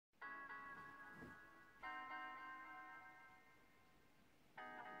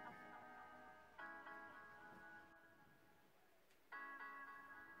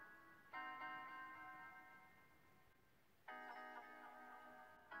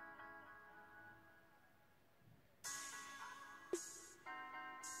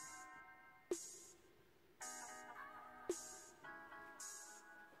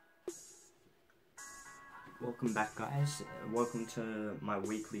welcome back guys, welcome to my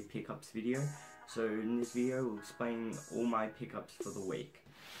weekly pickups video. So in this video we'll explain all my pickups for the week.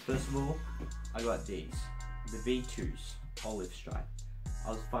 First of all, I got these, the V2s, olive stripe. I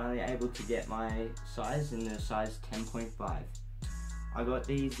was finally able to get my size in the size 10.5. I got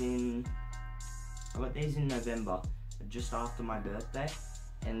these in November, just after my birthday,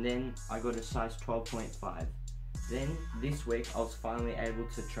 and then I got a size 12.5. Then this week I was finally able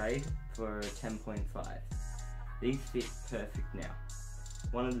to trade for a 10.5. These fit perfect now.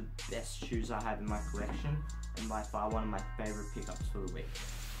 One of the best shoes I have in my collection, and by far one of my favourite pickups for the week.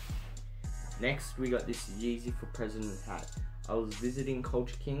 Next we got this Yeezy for President hat. I was visiting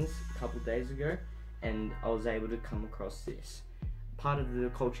Culture Kings a couple days ago and I was able to come across this. Part of the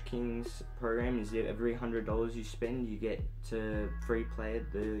Culture Kings program is that every $100 you spend you get to free play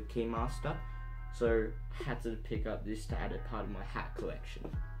at the Keymaster. So I had to pick up this to add it part of my hat collection.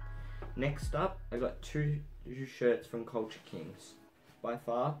 Next up, I got two shirts from Culture Kings. By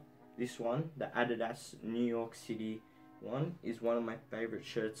far, this one, the Adidas New York City one, is one of my favourite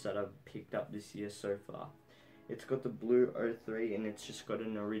shirts that I've picked up this year so far. It's got the blue 03 and it's just got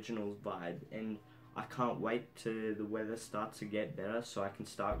an original vibe, and I can't wait till the weather starts to get better so I can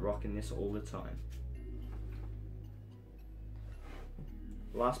start rocking this all the time.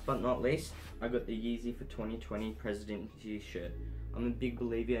 Last but not least, I got the Yeezy for 2020 President t-shirt. I'm a big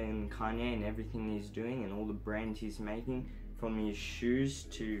believer in Kanye and everything he's doing and all the brands he's making, from his shoes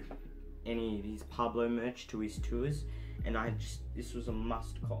to any of his Pablo merch to his tours, and this was a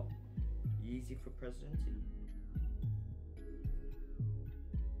must cop. Yeezy for presidency.